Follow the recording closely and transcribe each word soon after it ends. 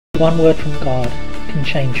one word from God can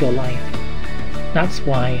change your life. That's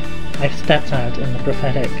why I've stepped out in the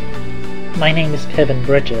prophetic. My name is Kevin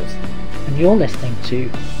Bridges, and you're listening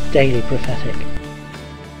to Daily Prophetic.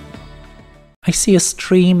 I see a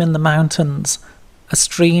stream in the mountains, a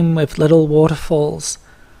stream with little waterfalls.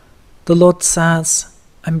 The Lord says,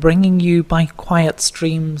 I'm bringing you by quiet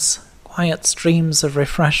streams of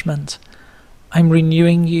refreshment. I'm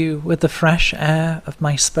renewing you with the fresh air of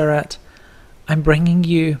my spirit. I'm bringing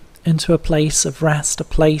you into a place of rest, a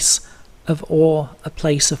place of awe, a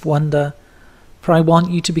place of wonder. For I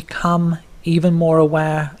want you to become even more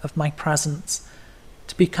aware of my presence,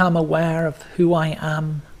 to become aware of who I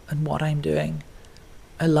am and what I'm doing.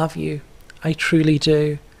 I love you. I truly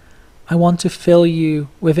do. I want to fill you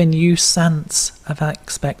with a new sense of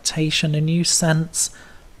expectation, a new sense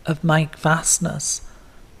of my vastness,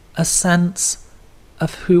 a sense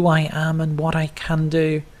of who I am and what I can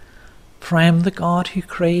do. For I am the God who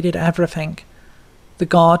created everything, the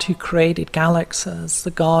God who created galaxies,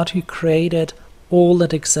 the God who created all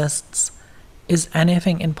that exists. Is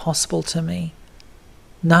anything impossible to me?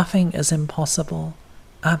 Nothing is impossible,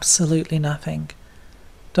 absolutely nothing.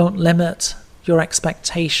 Don't limit your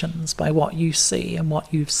expectations by what you see and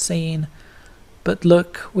what you've seen, but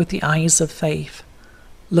look with the eyes of faith.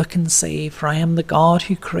 Look and see, for I am the God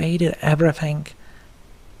who created everything.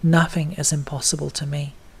 Nothing is impossible to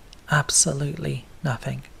me. Absolutely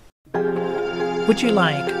nothing. Would you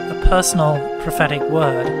like a personal prophetic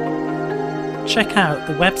word? Check out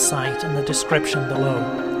the website in the description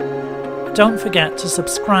below. Don't forget to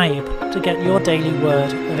subscribe to get your daily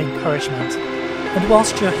word of encouragement. And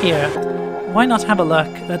whilst you're here, why not have a look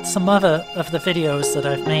at some other of the videos that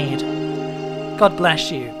I've made? God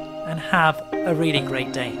bless you and have a really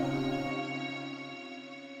great day.